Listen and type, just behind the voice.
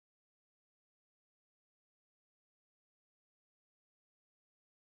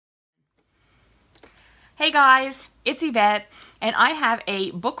Hey guys, it's Yvette, and I have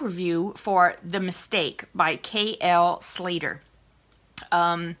a book review for The Mistake by K.L. Slater.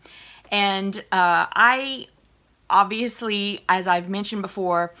 I obviously, as I've mentioned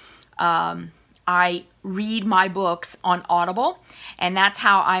before, I read my books on Audible, and that's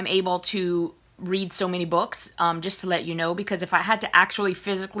how I'm able to read so many books, just to let you know, because if I had to actually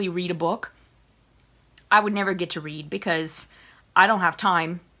physically read a book, I would never get to read because I don't have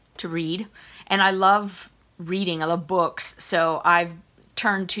time to read, and I love reading. I love books, so I've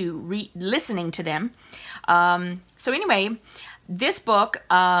turned to listening to them. So anyway, this book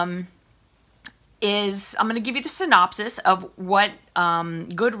I'm going to give you the synopsis of what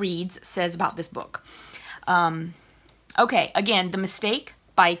Goodreads says about this book. Okay, again, The Mistake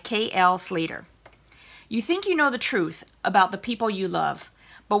by K.L. Slater. You think you know the truth about the people you love,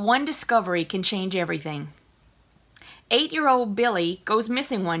 but one discovery can change everything. 8-year-old Billy goes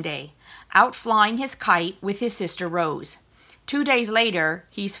missing one day, out flying his kite with his sister Rose. 2 days later,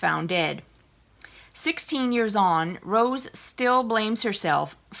 he's found dead. 16 years on, Rose still blames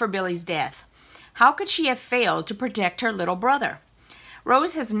herself for Billy's death. How could she have failed to protect her little brother?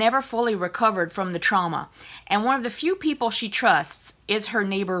 Rose has never fully recovered from the trauma, and one of the few people she trusts is her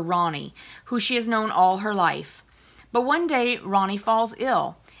neighbor Ronnie, who she has known all her life. But one day, Ronnie falls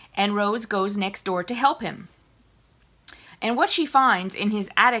ill, and Rose goes next door to help him. And what she finds in his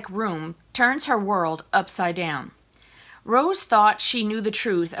attic room turns her world upside down. Rose thought she knew the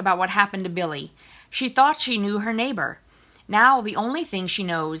truth about what happened to Billy. She thought she knew her neighbor. Now the only thing she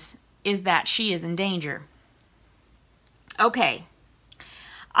knows is that she is in danger. Okay,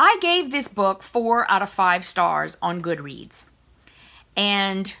 I gave this book 4 out of 5 stars on Goodreads.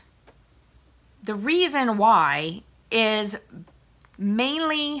 And the reason why is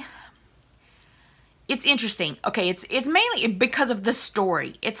mainly, it's interesting. Okay, it's mainly because of the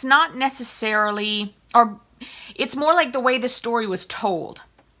story. It's not necessarily, or it's more like the way the story was told.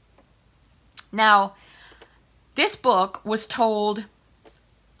 Now, this book was told,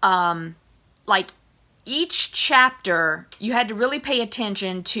 like each chapter, you had to really pay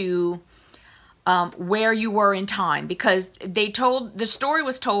attention to where you were in time, because the story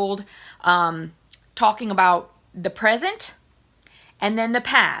was told talking about the present, and then the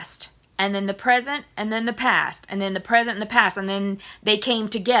past, and then the present, and then the past, and then the present and the past, and then they came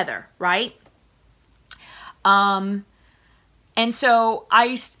together, right? And so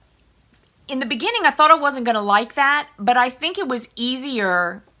in the beginning, I thought I wasn't going to like that, but I think it was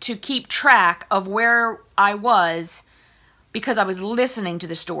easier to keep track of where I was because I was listening to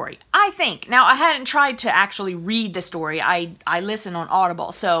the story, I think. Now, I hadn't tried to actually read the story. I listen on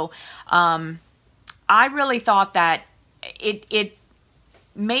Audible, so I really thought that it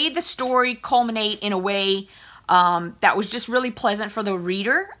made the story culminate in a way that was just really pleasant for the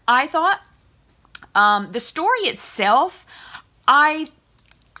reader, I thought. The story itself, I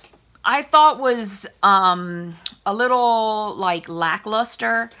thought was a little like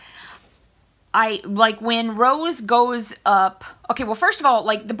lackluster. Like when Rose goes up, okay, well, first of all,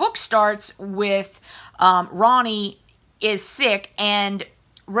 like the book starts with Ronnie is sick, and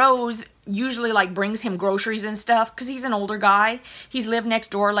Rose usually like brings him groceries and stuff because he's an older guy. He's lived next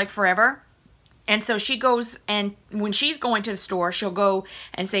door like forever. And so she goes, and when she's going to the store, she'll go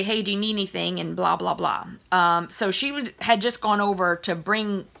and say, hey, do you need anything? And blah, blah, blah. So she had just gone over to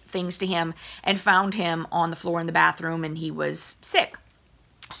bring things to him and found him on the floor in the bathroom, and he was sick.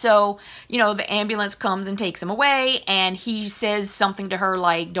 So, you know, the ambulance comes and takes him away, and he says something to her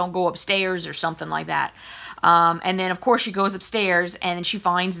like, don't go upstairs or something like that. And then, of course, she goes upstairs, and then she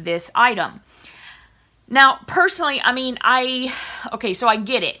finds this item. Now, personally, I mean, okay, so I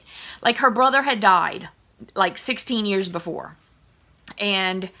get it. Like, her brother had died, like, 16 years before.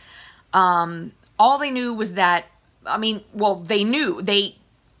 And all they knew was that, I mean, well, they knew. They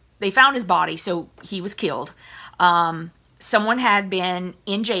found his body, so he was killed. Someone had been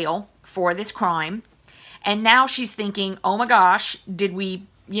in jail for this crime. And now she's thinking, oh my gosh, did we,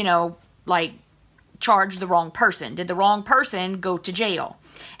 you know, like, charge the wrong person? Did the wrong person go to jail?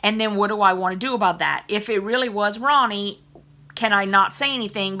 And then what do I want to do about that? If it really was Ronnie, can I not say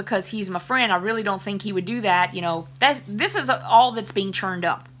anything because he's my friend? I really don't think he would do that. You know, this is all that's being churned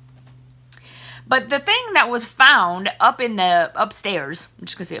up. But the thing that was found up in the upstairs, I'm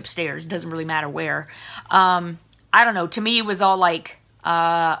just going to say upstairs, it doesn't really matter where. I don't know. To me, it was all like,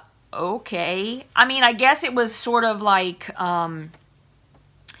 okay. I mean, I guess it was sort of like,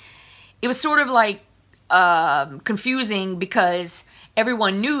 confusing because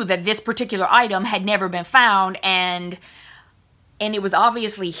everyone knew that this particular item had never been found, and it was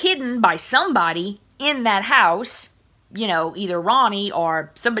obviously hidden by somebody in that house. you know, either Ronnie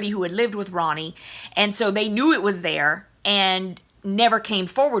or somebody who had lived with Ronnie. And so they knew it was there and never came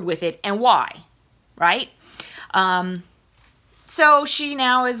forward with it. And why? Right? So she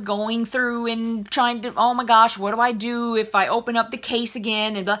now is going through and trying to, oh my gosh, what do I do if I open up the case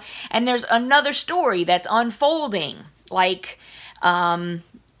again? And blah. And there's another story that's unfolding, like,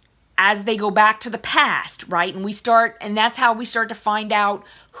 as they go back to the past, right? And that's how we start to find out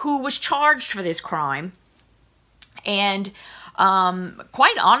who was charged for this crime. And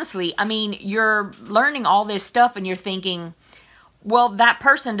quite honestly, I mean, you're learning all this stuff and you're thinking, well, that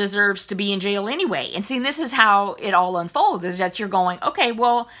person deserves to be in jail anyway. And see, this is how it all unfolds, is that you're going, okay,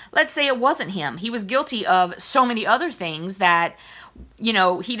 well, let's say it wasn't him. He was guilty of so many other things that, you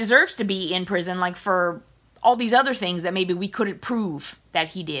know, he deserves to be in prison, like for all these other things that maybe we couldn't prove that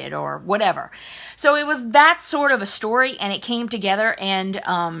he did or whatever. So it was that sort of a story, and it came together.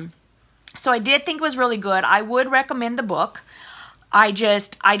 And so I did think it was really good. I would recommend the book. I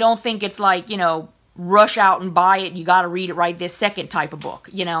don't think it's like, you know, rush out and buy it. You got to read it right this second type of book,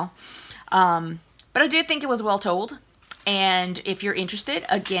 you know. But I did think it was well told. And if you're interested,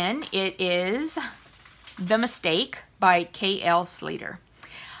 again, it is The Mistake by K.L. Slater.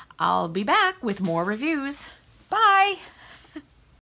 I'll be back with more reviews. Bye!